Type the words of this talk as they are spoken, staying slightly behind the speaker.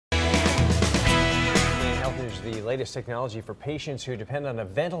package. The latest technology for patients who depend on a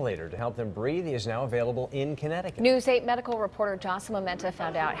ventilator to help them breathe is now available in Connecticut. News 8 medical reporter Jocelyn Menta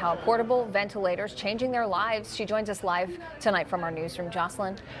found out how portable ventilators changing their lives. She joins us live tonight from our newsroom.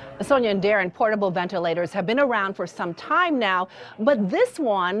 Jocelyn. Sonia and Darren, portable ventilators have been around for some time now, but this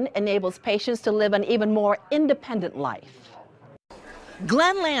one enables patients to live an even more independent life.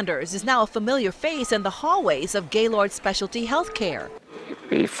 Glenn Landers is now a familiar face in the hallways of Gaylord Specialty Healthcare.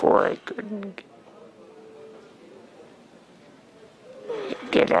 Before I couldn't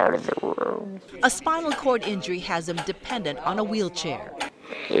get out of the room. A spinal cord injury has him dependent on a wheelchair.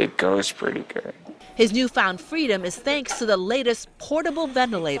 It goes pretty good. His newfound freedom is thanks to the latest portable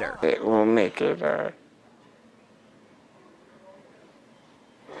ventilator. It will make it a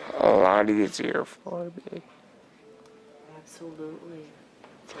lot easier for me. Absolutely.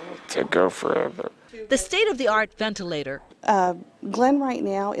 To go further. The state-of-the-art ventilator Glenn right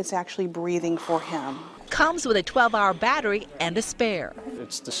now is actually breathing for him. comes with a 12-hour battery and a spare.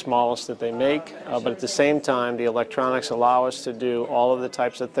 It's the smallest that they make, but at the same time, the electronics allow us to do all of the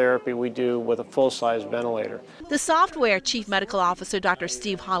types of therapy we do with a full-size ventilator. The software, Chief Medical Officer Dr.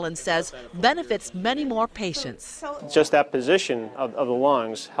 Steve Holland says, benefits many more patients. Just that position of the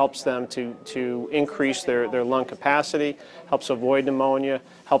lungs helps them to increase their lung capacity, helps avoid pneumonia,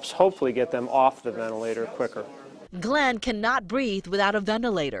 helps hopefully get them off the ventilator quicker. Glenn cannot breathe without a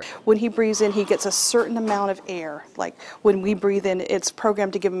ventilator. When he breathes in, he gets a certain amount of air. Like when we breathe in, it's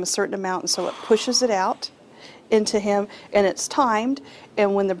programmed to give him a certain amount, and so it pushes it out into him, and it's timed,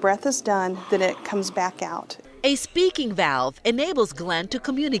 and when the breath is done, then it comes back out. A speaking valve enables Glenn to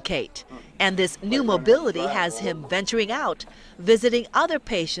communicate, and this new mobility has him venturing out, visiting other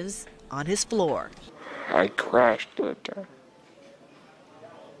patients on his floor. I crashed into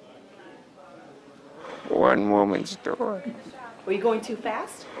one woman's door. Were you going too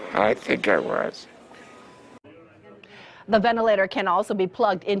fast? I think I was. The ventilator can also be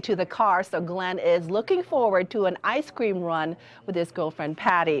plugged into the car, so Glenn is looking forward to an ice cream run with his girlfriend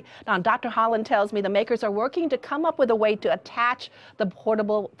Patty. Now, Dr. Holland tells me the makers are working to come up with a way to attach the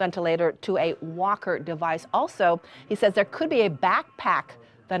portable ventilator to a walker device. Also, he says there could be a backpack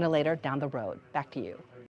ventilator down the road. Back to you.